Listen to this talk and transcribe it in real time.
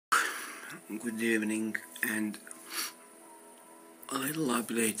Good evening, and a little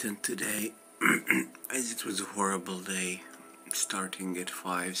update on today, as it was a horrible day, starting at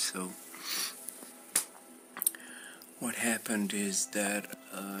 5, so what happened is that,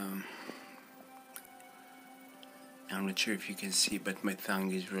 I'm not sure if you can see, but my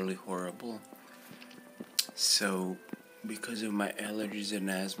tongue is really horrible, so because of my allergies and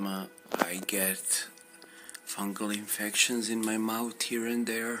asthma, I get fungal infections in my mouth here and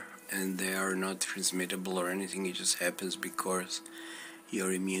there, and they are not transmittable or anything. It just happens because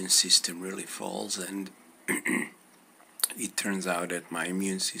your immune system really falls, and it turns out that my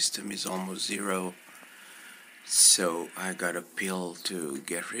immune system is almost zero. So I got a pill to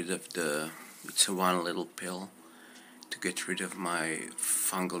get rid of it's a one little pill to get rid of my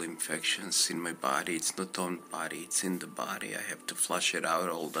fungal infections in my body. It's not on the body, it's in the body. I have to flush it out,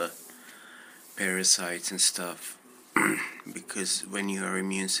 all the parasites and stuff, because when your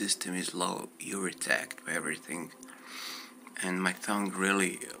immune system is low, you're attacked by everything. And my tongue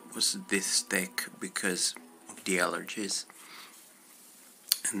really was this thick because of the allergies,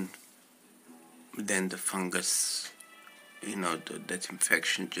 and then the fungus, that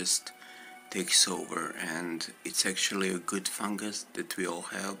infection just takes over, and it's actually a good fungus that we all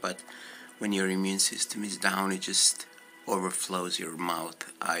have, but when your immune system is down, it just overflows your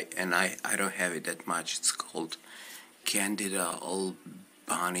mouth. I don't have it that much. It's called Candida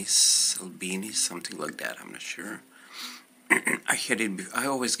albinis, something like that. I'm not sure. I had it. I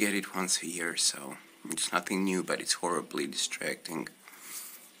always get it once a year, so it's nothing new, but it's horribly distracting.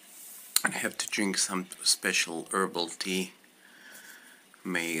 I have to drink some special herbal tea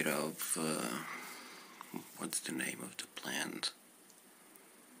made of what's the name of the plant?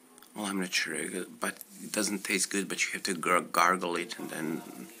 Well, I'm not sure, but it doesn't taste good, but you have to gargle it and then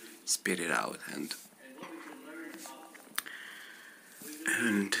spit it out, and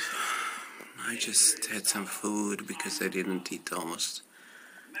I just had some food because I didn't eat almost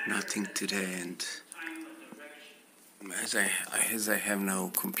nothing today, and as I have no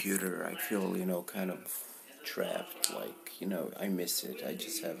computer, I feel, kind of trapped, like, I miss it. I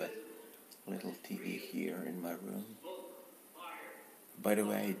just have a little TV here in my room. By the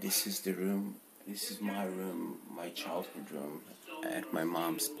way, this is my room, my childhood room at my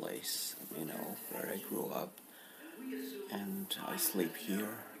mom's place, where I grew up, and I sleep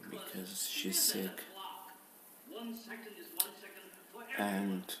here because she's sick,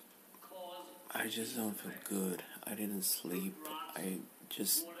 and I just don't feel good. I didn't sleep. I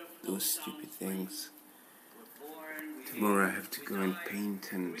just do stupid things. Tomorrow I have to go and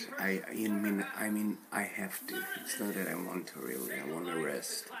paint, and I have to. It's not that I want to really. I want to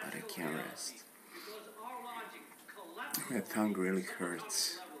rest, but I can't rest. My tongue really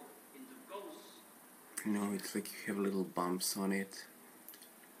hurts. It's like you have little bumps on it.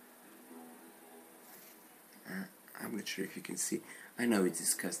 I'm not sure if you can see. I know it's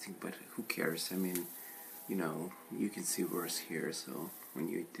disgusting, but who cares? You can see worse here, so on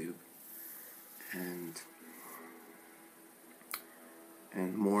YouTube. And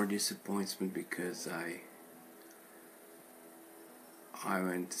more disappointment because I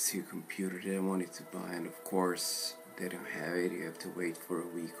went to see a computer that I wanted to buy, and of course they don't have it. You have to wait for a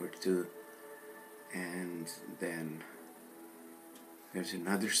week or two, and then there's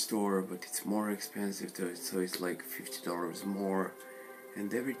another store, but it's more expensive, so it's like $50 more,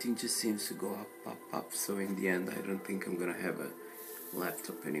 and everything just seems to go up. So in the end, I don't think I'm gonna have a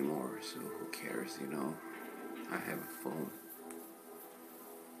laptop anymore, so who cares, I have a phone.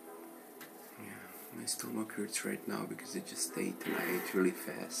 Yeah, my stomach hurts right now because I just ate, and I ate really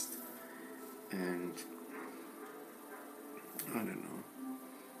fast, and I don't know,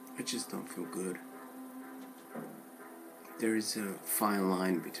 I just don't feel good. There is a fine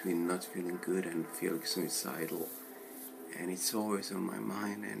line between not feeling good and feeling suicidal, and it's always on my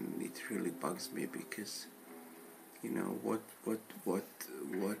mind, and it really bugs me because,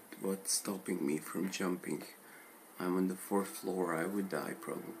 what's stopping me from jumping? I'm on the 4th floor. I would die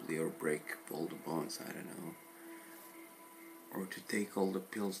probably, or break all the bones, I don't know, or to take all the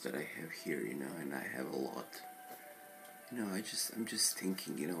pills that I have here, and I have a lot. I'm just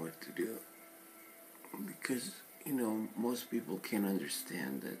thinking, what to do, because most people can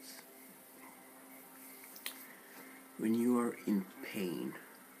understand that when you are in pain,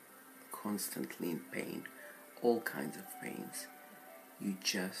 constantly in pain, all kinds of pains, you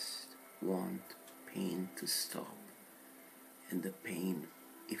just want pain to stop. And the pain,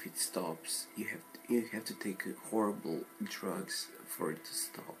 if it stops, you have to take horrible drugs for it to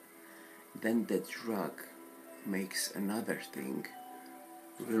stop. Then that drug makes another thing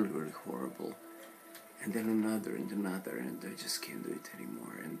really, really horrible, and then another, and I just can't do it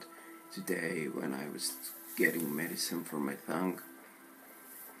anymore. And today when I was getting medicine for my tongue.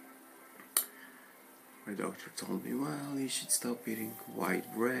 My doctor told me, well, you should stop eating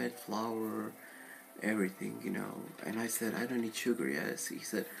white bread, flour, everything, And I said, I don't eat sugar, yes. He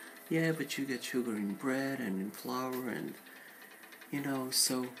said, yeah, but you get sugar in bread and in flour and,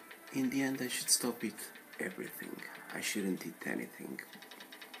 so in the end I should stop eat everything. I shouldn't eat anything,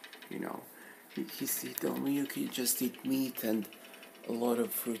 He told me you could just eat meat and a lot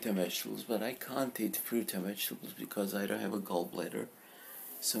of fruit and vegetables, but I can't eat fruit and vegetables because I don't have a gallbladder.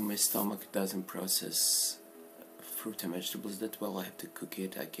 So my stomach doesn't process fruit and vegetables that well. I have to cook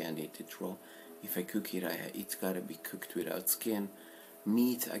it. I can't eat it raw. If I cook it, it's gotta be cooked without skin.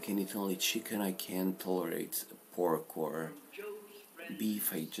 Meat, I can eat only chicken. I can't tolerate pork or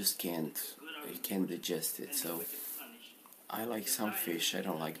beef. I just can't. I can't digest it. So I like some fish. I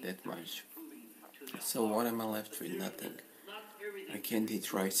don't like that much. So what am I left with? Nothing. I can't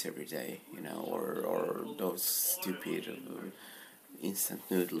eat rice every day, or those stupid instant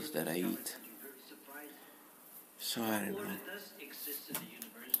noodles that I eat. So I don't know.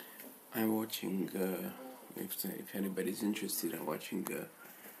 I'm watching, if anybody's interested, I'm watching a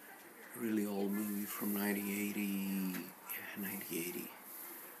really old movie from 1980.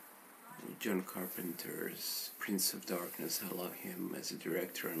 John Carpenter's Prince of Darkness. I love him as a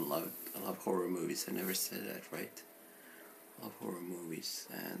director and I love horror movies. I never said that, right? I love horror movies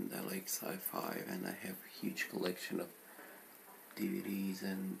and I like sci-fi and I have a huge collection of DVDs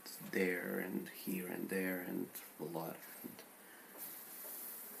and there and here and there and a lot. And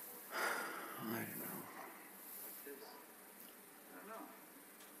I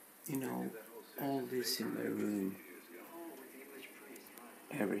don't know. All this in my room,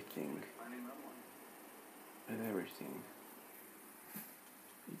 everything,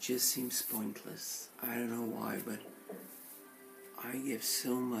 it just seems pointless. I don't know why, but I give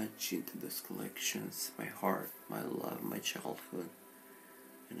so much into those collections, my heart, my love, my childhood,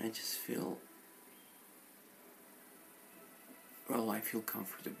 and I just feel, I feel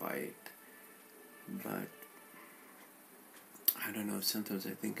comforted by it, but I don't know, sometimes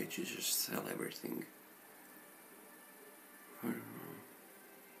I think I should just sell everything. I don't know.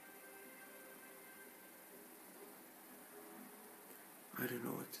 I don't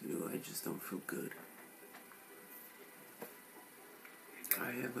know what to do, I just don't feel good.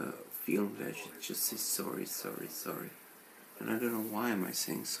 I have a feeling that I should just say sorry. And I don't know why am I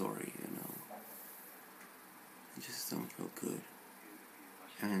saying sorry, I just don't feel good.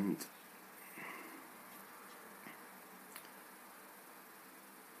 And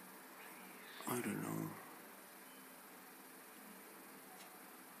I don't know.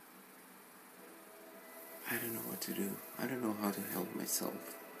 I don't know what to do. I don't know how to help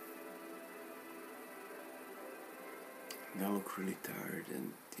myself. And I look really tired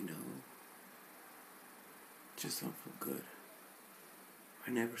and, just don't feel good.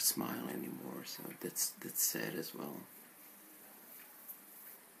 I never smile anymore, so that's sad as well.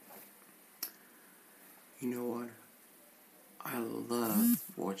 You know what? I love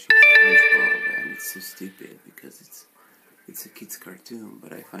watching SpongeBob, and it's so stupid because it's a kid's cartoon,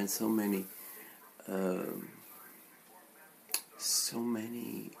 but I find so many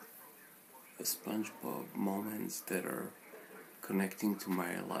SpongeBob moments that are connecting to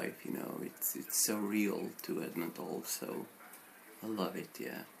my life. It's so real to an adult, so I love it.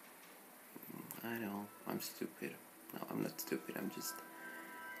 Yeah, I know I'm stupid. No, I'm not stupid. I'm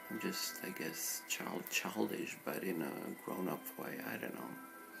just I guess childish, but in a grown-up way. I don't know.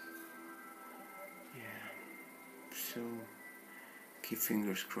 Yeah. So keep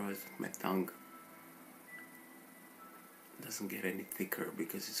fingers crossed that my tongue doesn't get any thicker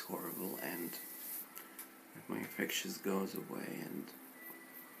because it's horrible, and that my infection goes away, and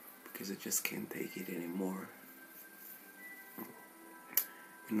because I just can't take it anymore.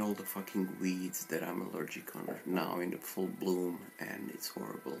 And all the fucking weeds that I'm allergic on are now in the full bloom, and it's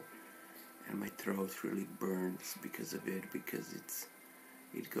horrible. And my throat really burns because of it, because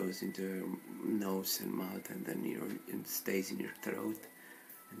it goes into your nose and mouth, and then it stays in your throat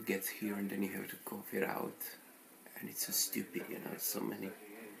and gets here, and then you have to cough it out. And it's so stupid, so many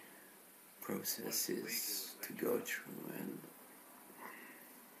processes to go through, and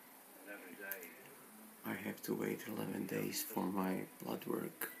I have to wait 11 days for my blood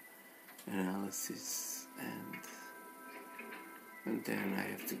work analysis, and then I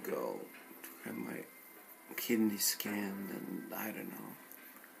have to go to have my kidney scanned, and I don't know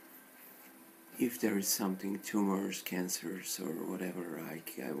if there is something, tumors, cancers, or whatever. I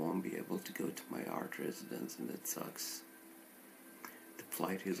won't be able to go to my art residence, and that sucks. The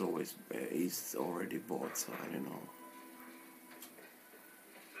flight is already bought, so I don't know.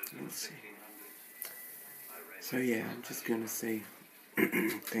 And see. So yeah, I'm just gonna say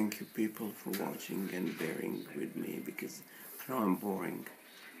thank you people for watching and bearing with me, because I know I'm boring,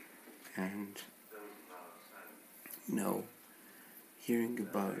 and you know, hearing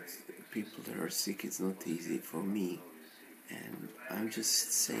about people that are sick is not easy for me, and I'm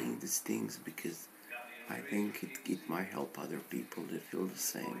just saying these things because I think it might help other people that feel the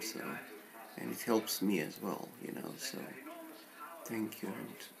same, so, and it helps me as well, you know, so thank you.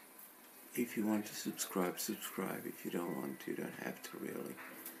 And if you want to subscribe, subscribe. If you don't want to, you don't have to, really,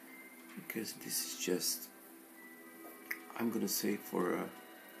 because this is just, I'm gonna say, for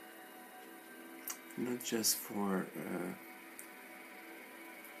not just for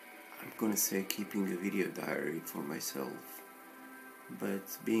I'm gonna say keeping a video diary for myself,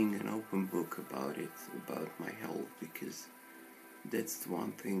 but being an open book about it, about my health, because that's the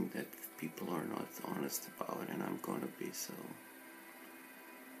one thing that people are not honest about, and I'm gonna be. So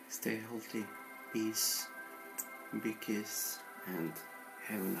stay healthy, peace, big kiss, and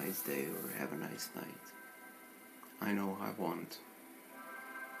have a nice day or have a nice night. I know I want.